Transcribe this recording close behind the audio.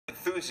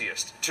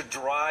enthusiast to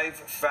drive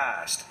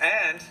fast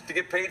and to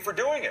get paid for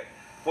doing it?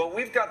 Well,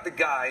 we've got the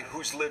guy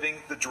who's living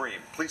the dream.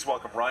 Please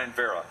welcome Ryan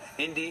Verra,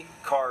 Indy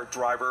car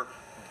driver,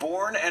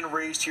 born and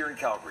raised here in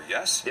Calgary,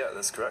 yes? Yeah,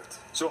 that's correct.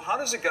 So how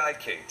does a guy,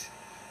 Kate,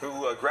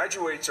 who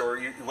graduates, or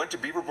you went to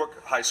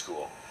Beaverbrook High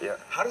School, Yeah.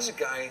 how does a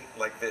guy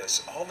like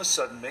this all of a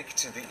sudden make it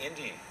to the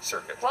Indy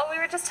circuit? Well, we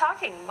were just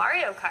talking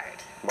Mario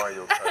Kart.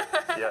 Mario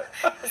Kart,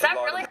 yeah. Is that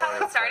really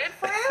how it started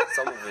for you?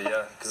 Some of it,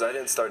 yeah. Because I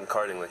didn't start in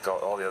karting like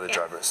all the other Yeah.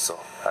 drivers. So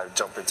I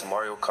jumped into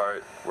Mario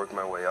Kart, worked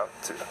my way up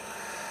to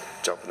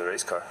jump in the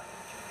race car.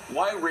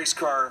 Why race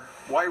car?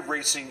 Why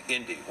racing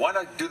Indy? Why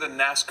not do the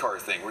NASCAR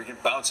thing where you can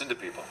bounce into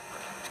people?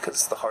 Because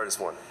it's the hardest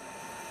one.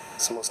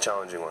 It's the most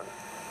challenging one.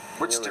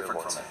 What's You only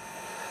different live from once.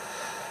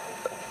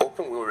 it?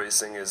 Open wheel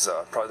racing is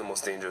probably the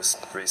most dangerous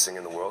racing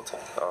in the world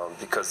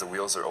because the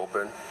wheels are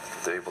open.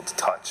 They're able to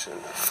touch and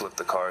flip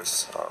the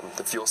cars.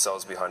 The fuel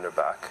cells behind our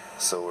back,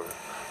 so we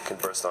can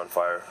burst on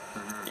fire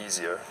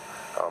easier.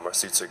 Our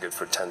suits are good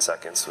for 10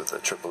 seconds with a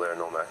triple air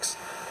Nomex.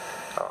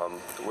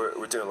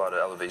 We're doing a lot of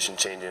elevation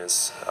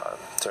changes,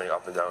 turning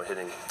up and down,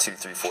 hitting 2,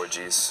 3, 4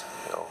 Gs.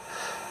 You know,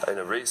 in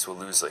a race, we'll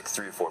lose like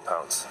 3 or 4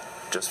 pounds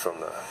just from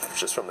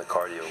the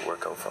cardio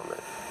workout from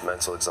it.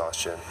 Mental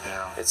exhaustion.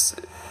 Yeah.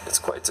 It's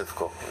quite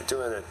difficult. We're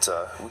doing it.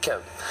 We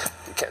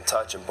can't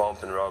touch and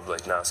bump and rub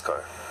like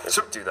NASCAR. If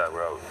So- we do that,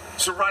 we're out.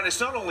 So, Ryan, it's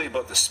not only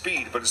about the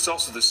speed, but it's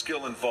also the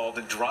skill involved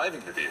in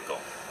driving the vehicle.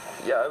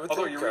 Yeah, I would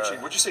Although think. you're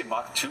reaching, would you say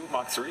Mach 2,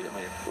 Mach 3? I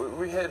mean,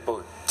 We hit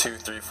about 2,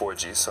 3, 4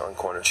 Gs on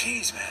corners.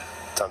 geez, man.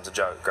 Times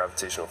the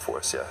gravitational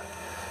force. Yeah.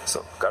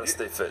 So gotta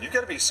stay fit. You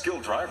got to be a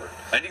skilled driver,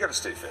 and you got to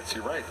stay fit. So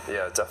you're right.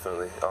 Yeah,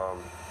 definitely.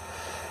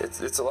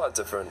 It's a lot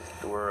different.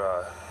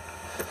 We're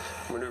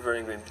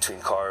maneuvering in between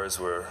cars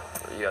where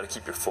you got to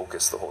keep your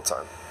focus the whole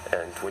time.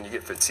 And when you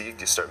get fatigued,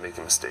 you start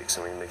making mistakes.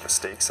 And when you make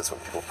mistakes, that's when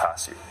people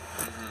pass you.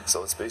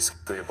 So it's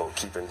basically about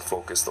keeping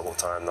focus the whole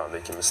time, not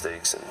making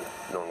mistakes, and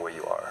knowing where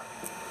you are.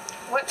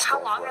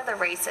 How long are the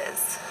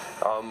races?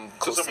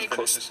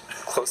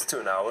 Close to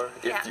an hour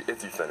Yeah.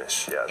 if you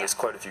finish. Yeah, there's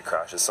quite a few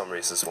crashes. Some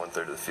races,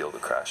 1/3 of the field will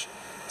crash.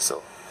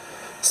 So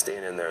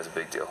staying in there is a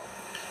big deal.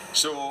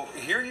 So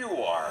here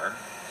you are,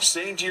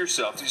 saying to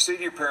yourself, do you say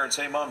to your parents,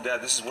 "Hey, Mom,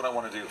 Dad, this is what I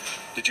want to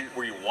do"?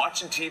 Were you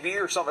watching TV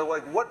or something?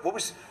 Like what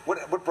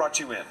brought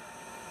you in?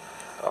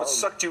 What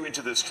sucked you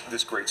into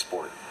this great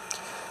sport?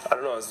 I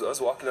don't know. I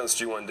was walking down the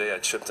street one day. I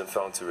tripped and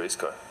fell into a race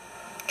car.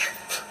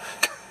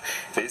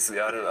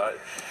 Basically, I don't know.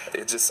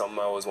 It's just something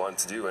I always wanted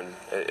to do, and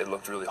it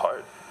looked really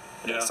hard.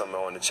 Yeah. It's something I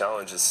wanted to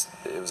challenge.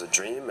 It was a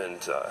dream, and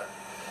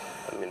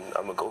I mean,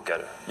 I'm a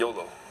go-getter.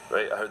 YOLO,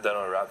 right? I heard that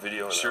on a rap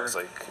video, and Sure. I was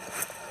like,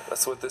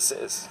 that's what this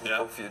is. Yeah.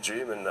 Go for your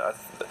dream, and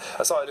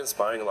I saw it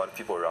inspiring a lot of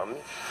people around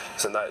me,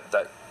 so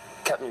that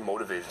kept me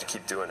motivated to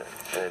keep doing it.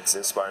 And it's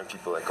inspiring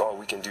people like, oh,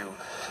 we can do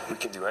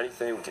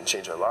anything. We can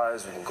change our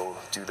lives. We can go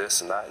do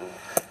this and that, and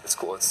it's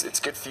cool. It's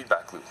a good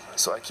feedback loop.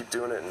 So I keep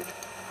doing it. And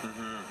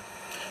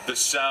The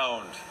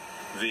sound,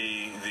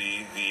 the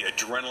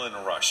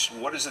adrenaline rush.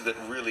 What is it that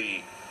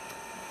really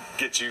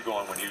gets you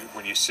going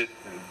when you sit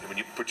and when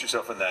you put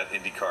yourself in that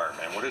Indy car,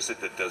 man? What is it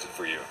that does it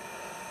for you?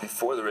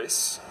 before the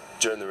race,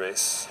 during the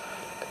race,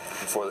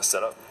 before the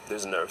setup,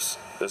 there's nerves.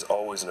 There's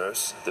always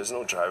nerves. There's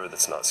no driver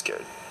that's not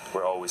scared.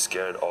 We're always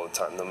scared all the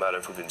time, no matter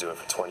if we've been doing it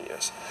for 20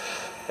 years.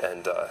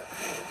 And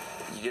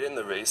you get in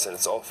the race and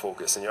it's all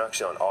focused, and you're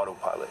actually on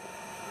autopilot.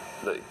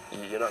 Like,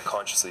 you're not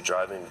consciously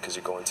driving because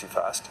you're going too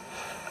fast.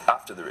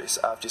 After the race,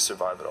 after you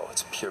survive it all,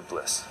 it's pure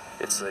bliss.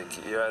 It's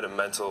like you're at a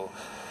mental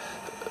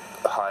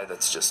high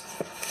that's just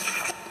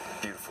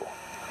beautiful.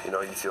 You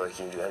know, you feel like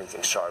you can do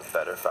anything sharp,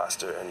 better,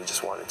 faster, and you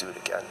just want to do it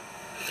again.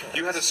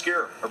 You had a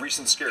scare, a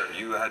recent scare.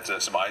 You had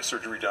some eye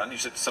surgery done. You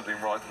said something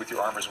wrong with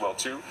your arm as well,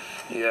 too.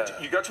 Yeah.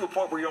 You got to a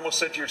point where you almost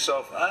said to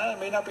yourself, I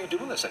may not be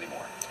doing this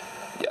anymore.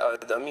 Yeah,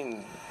 I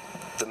mean,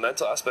 the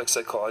mental aspect,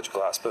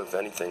 psychological aspect of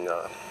anything,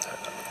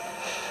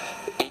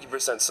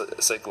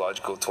 80%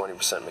 psychological,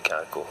 20%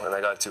 mechanical. And I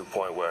got to a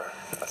point where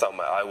I thought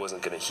my eye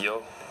wasn't going to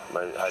heal.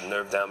 I had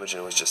nerve damage,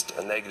 and it was just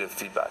a negative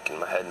feedback in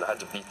my head, and I had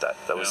to beat that.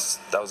 That was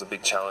a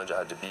big challenge I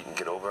had to beat and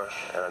get over.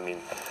 And I mean,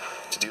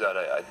 to do that,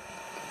 I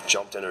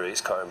jumped in a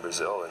race car in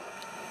Brazil and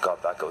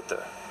got back out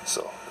there.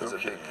 So it was a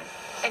big.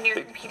 And you're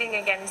competing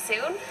again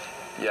soon?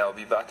 Yeah, I'll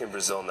be back in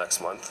Brazil next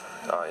month,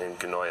 in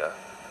Goiânia,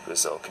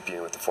 Brazil,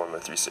 competing with the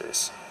Formula 3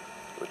 series,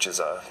 which is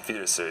a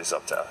feeder series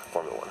up to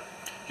Formula 1.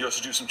 You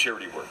also do some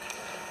charity work.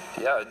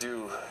 Yeah, I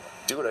do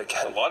what I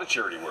can. A lot of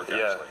charity work,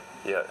 actually.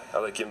 Yeah, I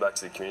like giving back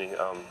to the community.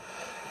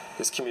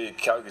 This community,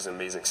 Calgary's an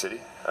amazing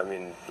city. I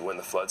mean, when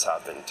the floods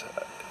happened,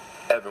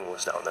 everyone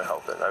was down there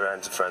helping. I ran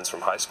into friends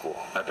from high school,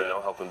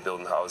 helping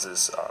building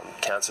houses.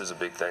 Cancer is a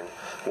big thing.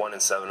 1 in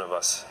 7 of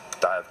us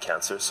die of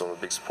cancer, so I'm a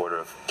big supporter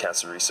of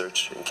cancer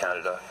research in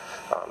Canada.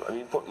 I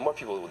mean, more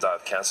people will die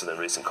of cancer than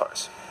racing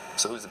cars.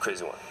 So who's the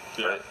crazy one?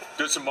 Yeah. Right?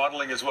 Did some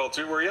modeling as well,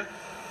 too, were you?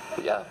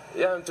 Yeah,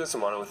 I'm doing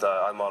some modeling with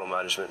iModel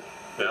Management.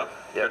 Yeah.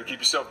 Got to keep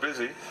yourself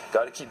busy.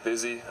 Got to keep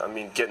busy. I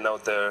mean, getting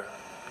out there,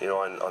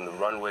 on the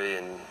runway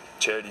and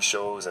charity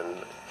shows, and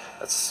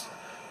it's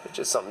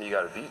just something you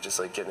got to beat, just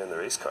like getting in the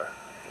race car.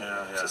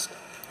 Yeah. Just,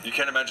 You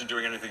can't imagine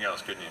doing anything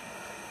else, couldn't you?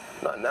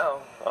 not now.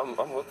 I'm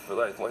hooked for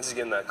life. Once you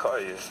get in that car,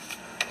 you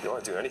don't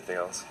want to do anything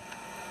else.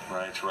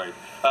 Right.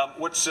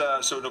 What's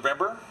so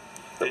November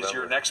is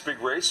your next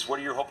big race? What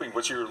are you hoping?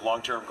 What's your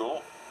long-term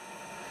goal?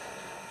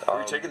 Where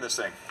are you taking this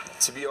thing?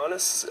 To be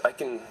honest, I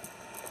can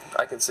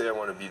say I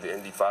want to be the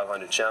Indy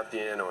 500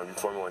 champion or be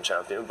Formula 1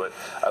 champion, but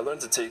I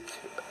learned to take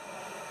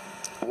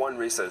one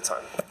race at a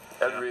time,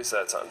 every race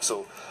at a time.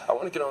 So I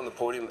want to get on the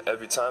podium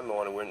every time. I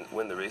want to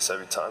win the race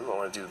every time. I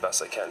want to do the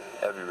best I can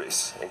every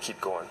race and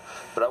keep going.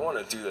 But I want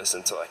to do this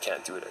until I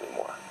can't do it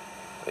anymore.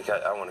 Like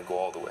I want to go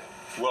all the way.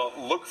 Well,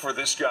 look for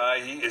this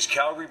guy. He is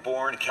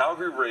Calgary-born,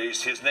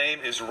 Calgary-raised. His name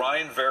is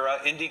Ryan Verra,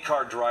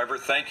 IndyCar driver.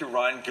 Thank you,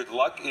 Ryan. Good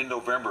luck in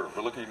November.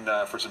 We're looking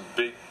for some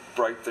big,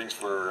 bright things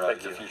for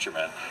your future,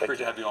 man. Great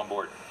to have you on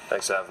board.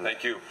 Thanks for having me.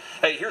 Thank you.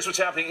 Hey, here's what's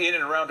happening in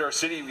and around our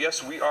city.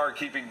 Yes, we are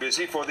keeping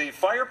busy. For the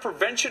Fire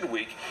Prevention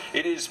Week,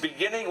 it is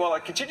beginning, well,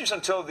 it continues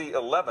until the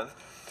 11th.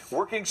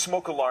 Working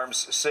smoke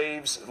alarms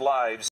saves lives.